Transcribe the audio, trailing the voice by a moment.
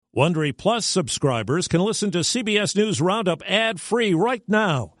Wondery Plus subscribers can listen to CBS News Roundup ad-free right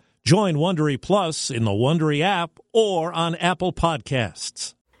now. Join Wondery Plus in the Wondery app or on Apple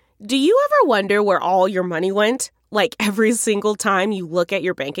Podcasts. Do you ever wonder where all your money went? Like every single time you look at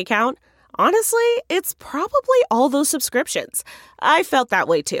your bank account? Honestly, it's probably all those subscriptions. I felt that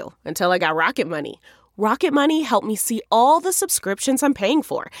way too, until I got Rocket Money. Rocket Money helped me see all the subscriptions I'm paying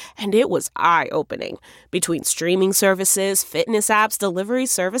for, and it was eye-opening. Between streaming services, fitness apps, delivery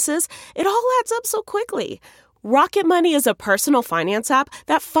services, it all adds up so quickly. Rocket Money is a personal finance app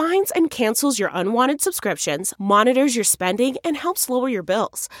that finds and cancels your unwanted subscriptions, monitors your spending, and helps lower your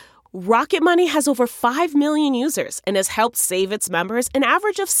bills. Rocket Money has over 5 million users and has helped save its members an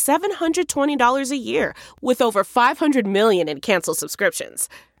average of $720 a year, with over 500 million in canceled subscriptions.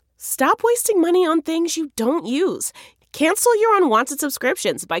 Stop wasting money on things you don't use. Cancel your unwanted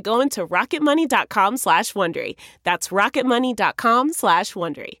subscriptions by going to rocketmoney.com/Wondery. That's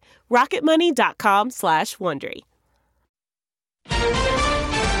rocketmoney.com/Wondery. rocketmoney.com/Wondery.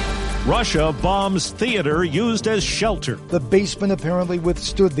 Russia bombs theater used as shelter. The basement apparently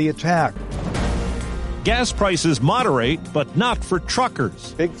withstood the attack. Gas prices moderate, but not for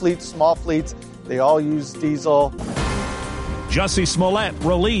truckers. Big fleets, small fleets, they all use diesel. Jussie Smollett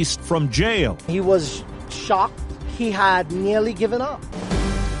released from jail. He was shocked. He had nearly given up.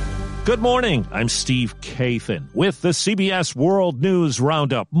 Good morning. I'm Steve Kathan with the CBS World News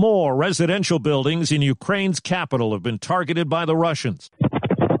Roundup. More residential buildings in Ukraine's capital have been targeted by the Russians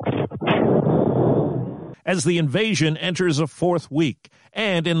as the invasion enters a fourth week.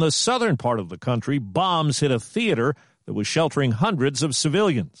 And in the southern part of the country, bombs hit a theater that was sheltering hundreds of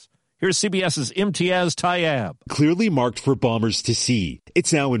civilians. Here's CBS's Imtiaz Tyab. Clearly marked for bombers to see,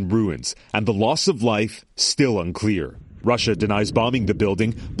 it's now in ruins, and the loss of life still unclear. Russia denies bombing the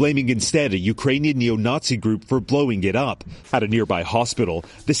building, blaming instead a Ukrainian neo-Nazi group for blowing it up. At a nearby hospital,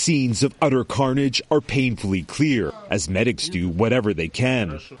 the scenes of utter carnage are painfully clear as medics do whatever they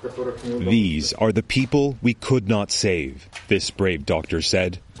can. These are the people we could not save, this brave doctor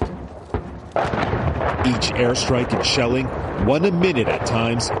said. Each airstrike and shelling, one a minute at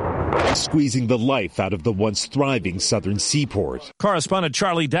times, squeezing the life out of the once thriving southern seaport. Correspondent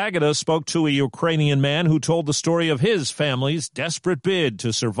Charlie D'Agata spoke to a Ukrainian man who told the story of his family's desperate bid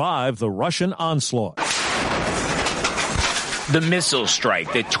to survive the Russian onslaught. The missile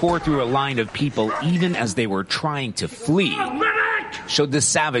strike that tore through a line of people even as they were trying to flee showed the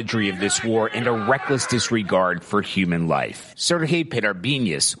savagery of this war and a reckless disregard for human life. Sergei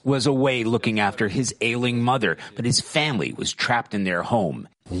Pedarbinyas was away looking after his ailing mother, but his family was trapped in their home.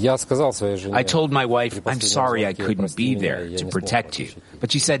 I told my wife, I'm sorry I couldn't be there to protect you.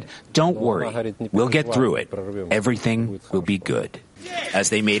 But she said, don't worry, we'll get through it. Everything will be good. As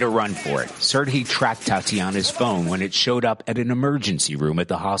they made a run for it, Sergei tracked Tatiana's phone when it showed up at an emergency room at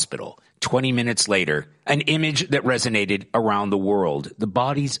the hospital. 20 minutes later, an image that resonated around the world, the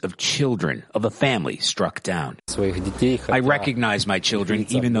bodies of children of a family struck down. I recognized my children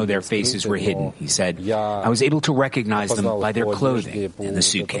even though their faces were hidden, he said. I was able to recognize them by their clothing and the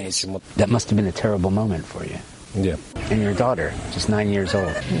suitcase. That must have been a terrible moment for you. Yeah. And your daughter, just 9 years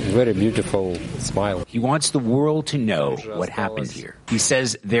old. Very beautiful smile. He wants the world to know what happened here. He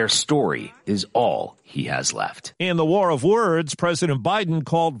says their story is all he has left. In the war of words, President Biden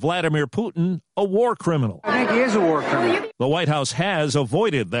called Vladimir Putin a war criminal. I think he is a war criminal. The White House has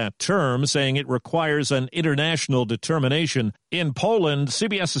avoided that term, saying it requires an international determination. In Poland,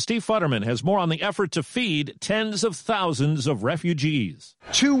 CBS's Steve Futterman has more on the effort to feed tens of thousands of refugees.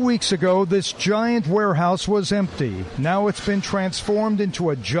 2 weeks ago, this giant warehouse was empty. Now it's been transformed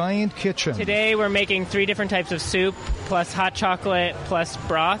into a giant kitchen. Today we're making 3 different types of soup, plus hot chocolate, plus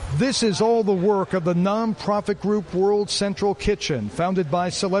broth. This is all the work of the nonprofit group World Central Kitchen, founded by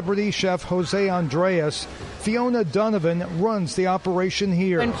celebrity chef Jose Andres. Fiona Donovan runs the operation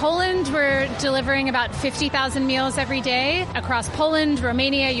here. In Poland, we're delivering about 50,000 meals every day. Across Poland,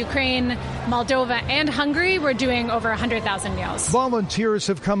 Romania, Ukraine, Moldova, and Hungary, we're doing over 100,000 meals. Volunteers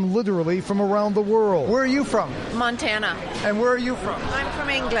have come literally from around the world. Where are you from? Montana. And where are you from? I'm from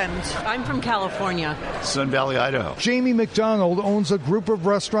England. I'm from California. Sun Valley, Idaho. Jamie McDonald owns a group of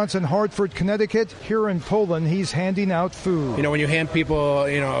restaurants in Hartford, Connecticut. Here in Poland, he's handing out food. You know, when you hand people,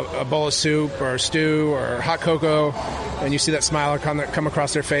 a bowl of soup or stew or hot cocoa, and you see that smile come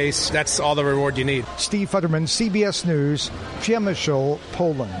across their face, that's all the reward you need. Steve Futterman, CBS News, Przemysl,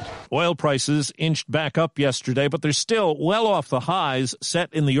 Poland. Oil prices inched back up yesterday, but they're still well off the highs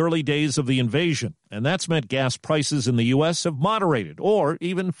set in the early days of the invasion. And that's meant gas prices in the U.S. have moderated or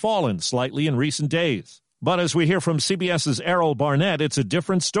even fallen slightly in recent days. But as we hear from CBS's Errol Barnett, it's a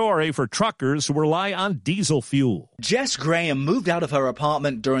different story for truckers who rely on diesel fuel. Jess Graham moved out of her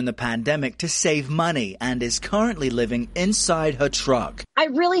apartment during the pandemic to save money and is currently living inside her truck. I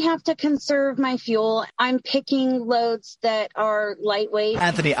really have to conserve my fuel. I'm picking loads that are lightweight.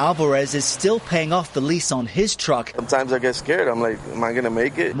 Anthony Alvarez is still paying off the lease on his truck. Sometimes I get scared. I'm like, am I going to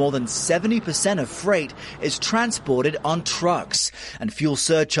make it? More than 70% of freight is transported on trucks, and fuel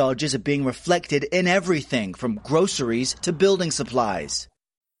surcharges are being reflected in everything from groceries to building supplies.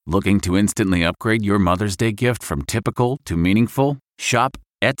 Looking to instantly upgrade your Mother's Day gift from typical to meaningful? Shop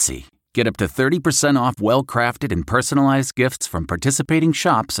Etsy. Get up to 30% off well-crafted and personalized gifts from participating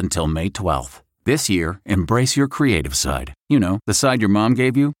shops until May 12th. This year, embrace your creative side. You know, the side your mom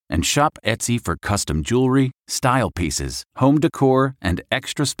gave you. And shop Etsy for custom jewelry, style pieces, home decor, and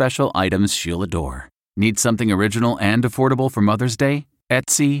extra special items she'll adore. Need something original and affordable for Mother's Day?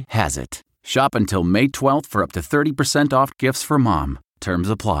 Etsy has it. Shop until May 12th for up to 30% off gifts for mom. Terms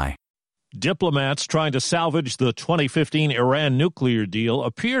apply. Diplomats trying to salvage the 2015 Iran nuclear deal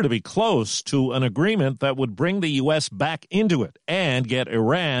appear to be close to an agreement that would bring the U.S. back into it and get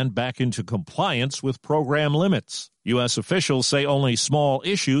Iran back into compliance with program limits. U.S. officials say only small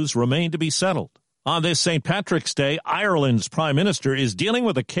issues remain to be settled. On this St. Patrick's Day, Ireland's Prime Minister is dealing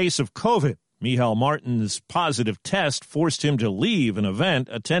with a case of COVID. Micheál Martin's positive test forced him to leave an event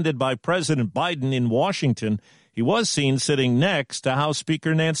attended by President Biden in Washington. He was seen sitting next to House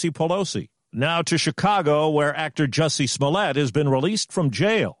Speaker Nancy Pelosi. Now to Chicago, where actor Jussie Smollett has been released from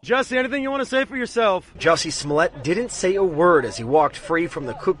jail. Jussie, anything you want to say for yourself? Jussie Smollett didn't say a word as he walked free from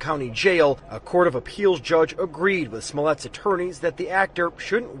the Cook County Jail. A Court of Appeals judge agreed with Smollett's attorneys that the actor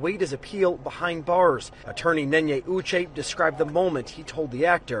shouldn't wait his appeal behind bars. Attorney Nenye Uche described the moment he told the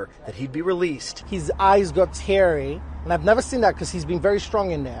actor that he'd be released. His eyes got teary, and I've never seen that because he's been very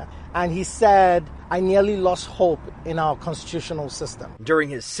strong in there. And he said, I nearly lost hope in our constitutional system. During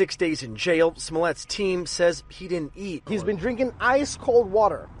his 6 days in jail, Smollett's team says he didn't eat. He's been drinking ice-cold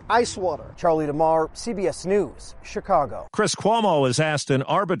water. Ice water. Charlie DeMar, CBS News, Chicago. Chris Cuomo has asked an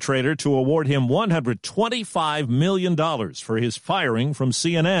arbitrator to award him $125 million for his firing from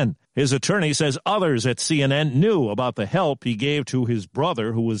CNN. His attorney says others at CNN knew about the help he gave to his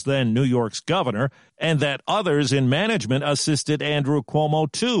brother, who was then New York's governor, and that others in management assisted Andrew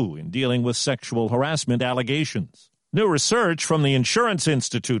Cuomo, too, in dealing with sexual harassment allegations. New research from the Insurance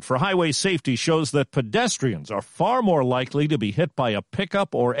Institute for Highway Safety shows that pedestrians are far more likely to be hit by a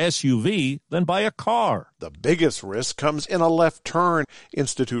pickup or SUV than by a car. The biggest risk comes in a left turn.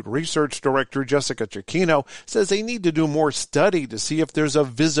 Institute Research Director Jessica Cecchino says they need to do more study to see if there's a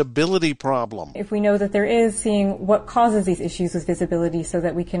visibility problem. If we know that there is, seeing what causes these issues with visibility so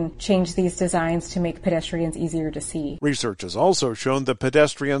that we can change these designs to make pedestrians easier to see. Research has also shown that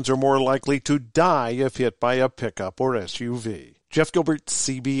pedestrians are more likely to die if hit by a pickup or SUV. Jeff Gilbert,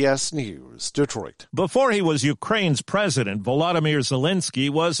 CBS News, Detroit. Before he was Ukraine's president, Volodymyr Zelensky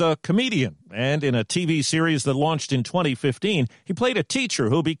was a comedian. And in a TV series that launched in 2015, he played a teacher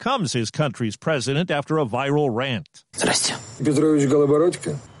who becomes his country's president after a viral rant.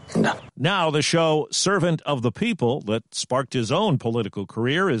 Now the show Servant of the People that sparked his own political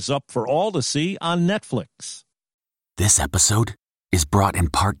career is up for all to see on Netflix. This episode is brought in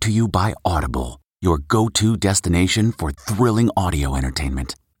part to you by Audible, your go-to destination for thrilling audio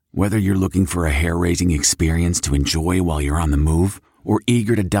entertainment. Whether you're looking for a hair-raising experience to enjoy while you're on the move or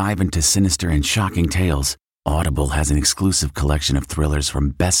eager to dive into sinister and shocking tales, Audible has an exclusive collection of thrillers from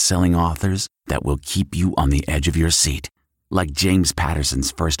best-selling authors that will keep you on the edge of your seat. Like James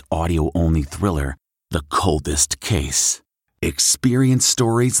Patterson's first audio-only thriller, The Coldest Case. Experience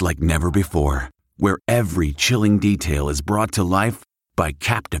stories like never before, where every chilling detail is brought to life by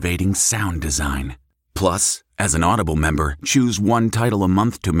captivating sound design. Plus, as an Audible member, choose one title a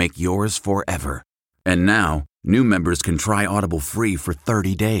month to make yours forever. And now, new members can try Audible free for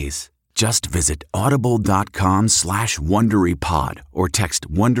 30 days. Just visit audible.com/WonderyPod or text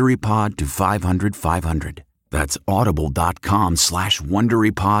WonderyPod to 500-500. That's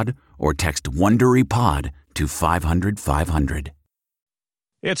audible.com/WonderyPod or text WonderyPod to 500-500.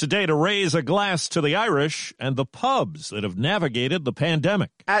 It's a day to raise a glass to the Irish and the pubs that have navigated the pandemic.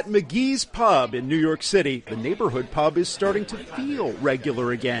 At McGee's Pub in New York City, the neighborhood pub is starting to feel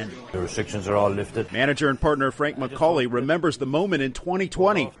regular again. The restrictions are all lifted. Manager and partner Frank McCauley remembers the moment in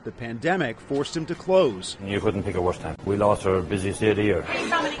 2020. The pandemic forced him to close. You couldn't pick a worse time. We lost our busiest day of the year.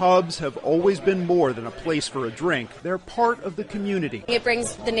 Pubs have always been more than a place for a drink. They're part of the community. It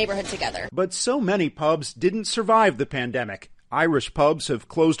brings the neighborhood together. But so many pubs didn't survive the pandemic. Irish pubs have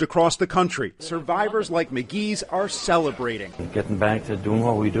closed across the country. Survivors like McGee's are celebrating. Getting back to doing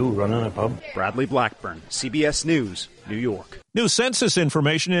what we do, running a pub. Bradley Blackburn, CBS News, New York. New census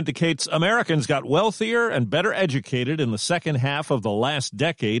information indicates Americans got wealthier and better educated in the second half of the last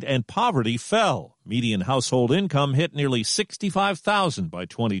decade, and poverty fell. Median household income hit nearly $65,000 by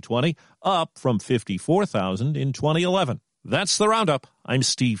 2020, up from $54,000 in 2011. That's the Roundup. I'm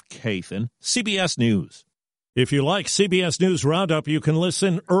Steve Kathan, CBS News. If you like CBS News Roundup, you can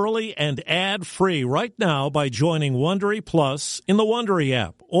listen early and ad-free right now by joining Wondery Plus in the Wondery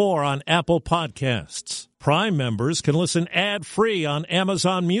app or on Apple Podcasts. Prime members can listen ad-free on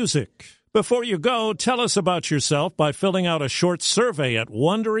Amazon Music. Before you go, tell us about yourself by filling out a short survey at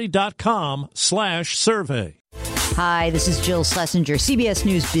Wondery.com/survey. Hi, this is Jill Schlesinger, CBS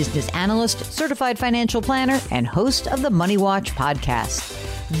News business analyst, certified financial planner, and host of the Money Watch podcast.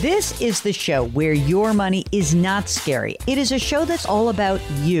 This is the show where your money is not scary. It is a show that's all about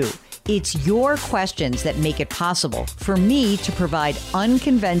you. It's your questions that make it possible for me to provide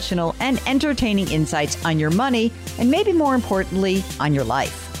unconventional and entertaining insights on your money, and maybe more importantly, on your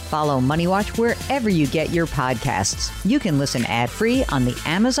life. Follow Money Watch wherever you get your podcasts. You can listen ad-free on the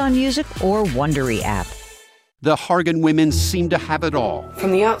Amazon Music or Wondery app. The Hargan women seem to have it all.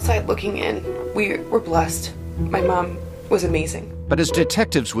 From the outside looking in, we were blessed. My mom was amazing. But as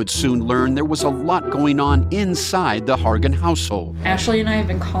detectives would soon learn, there was a lot going on inside the Hargan household. Ashley and I have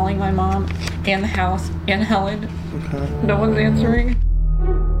been calling my mom and the house and Helen. Okay. No one's answering.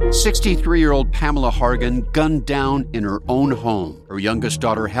 63-year-old Pamela Hargan gunned down in her own home. Her youngest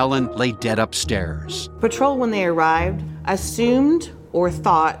daughter, Helen, lay dead upstairs. Patrol, when they arrived, assumed or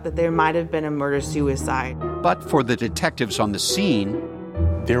thought that there might have been a murder-suicide. But for the detectives on the scene,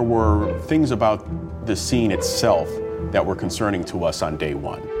 there were things about the scene itself that were concerning to us on day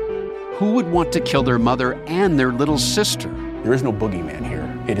one. Who would want to kill their mother and their little sister? There is no boogeyman here.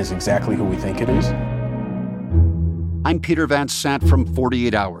 It is exactly who we think it is. I'm Peter Van Sant from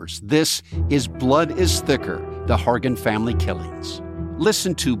 48 Hours. This is Blood is Thicker, the Hargan family killings.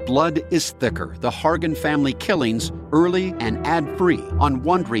 Listen to Blood is Thicker, the Hargan family killings, early and ad-free on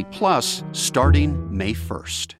Wondery Plus starting May 1st.